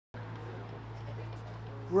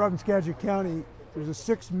We're up in Skagit County. There's a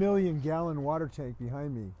 6 million gallon water tank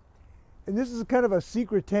behind me. And this is kind of a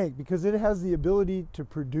secret tank because it has the ability to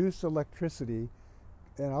produce electricity.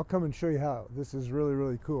 And I'll come and show you how. This is really,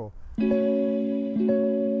 really cool.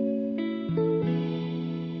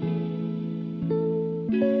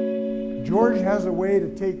 George has a way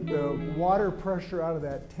to take the water pressure out of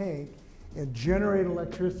that tank and generate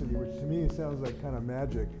electricity, which to me sounds like kind of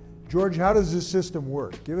magic. George, how does this system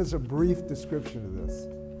work? Give us a brief description of this.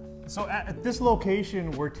 So at this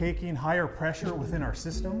location, we're taking higher pressure within our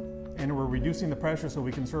system and we're reducing the pressure so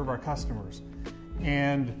we can serve our customers.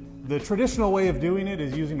 And the traditional way of doing it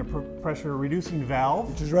is using a pressure reducing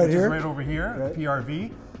valve, which is right over here, right.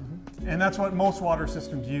 PRV, and that's what most water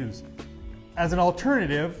systems use. As an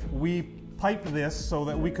alternative, we pipe this so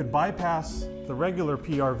that we could bypass the regular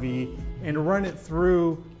PRV and run it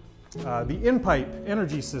through the InPipe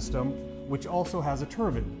energy system, which also has a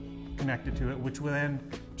turbine connected to it, which then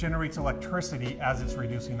generates electricity as it's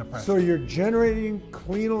reducing the pressure. So you're generating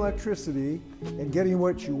clean electricity and getting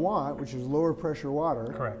what you want, which is lower pressure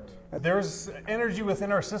water. Correct. There's energy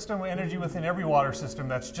within our system, energy within every water system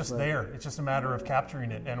that's just there. It's just a matter of capturing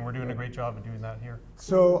it, and we're doing a great job of doing that here.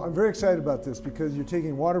 So I'm very excited about this because you're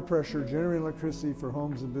taking water pressure, generating electricity for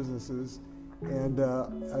homes and businesses, and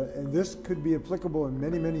this could be applicable in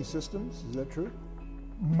many, many systems. Is that true?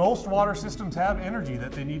 Most water systems have energy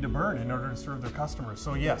that they need to burn in order to serve their customers.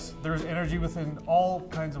 So yes, there's energy within all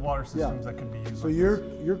kinds of water systems that could be used. So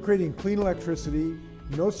you're creating clean electricity,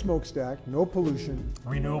 no smokestack, no pollution.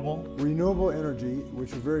 Renewable energy,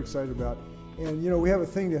 which we're very excited about. And you know, we have a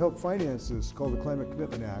thing to help finance this called the Climate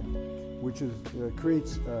Commitment Act, which is,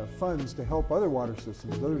 creates funds to help other water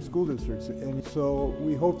systems, other school districts. And so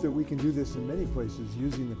we hope that we can do this in many places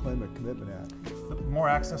using the Climate Commitment Act. More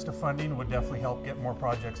access to funding would definitely help get more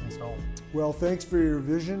projects installed. Well, thanks for your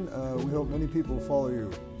vision. We hope many people follow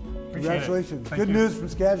you. Congratulations. Good news from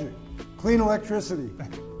Skagit. Clean electricity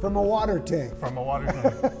from a water tank. From a water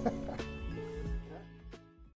tank.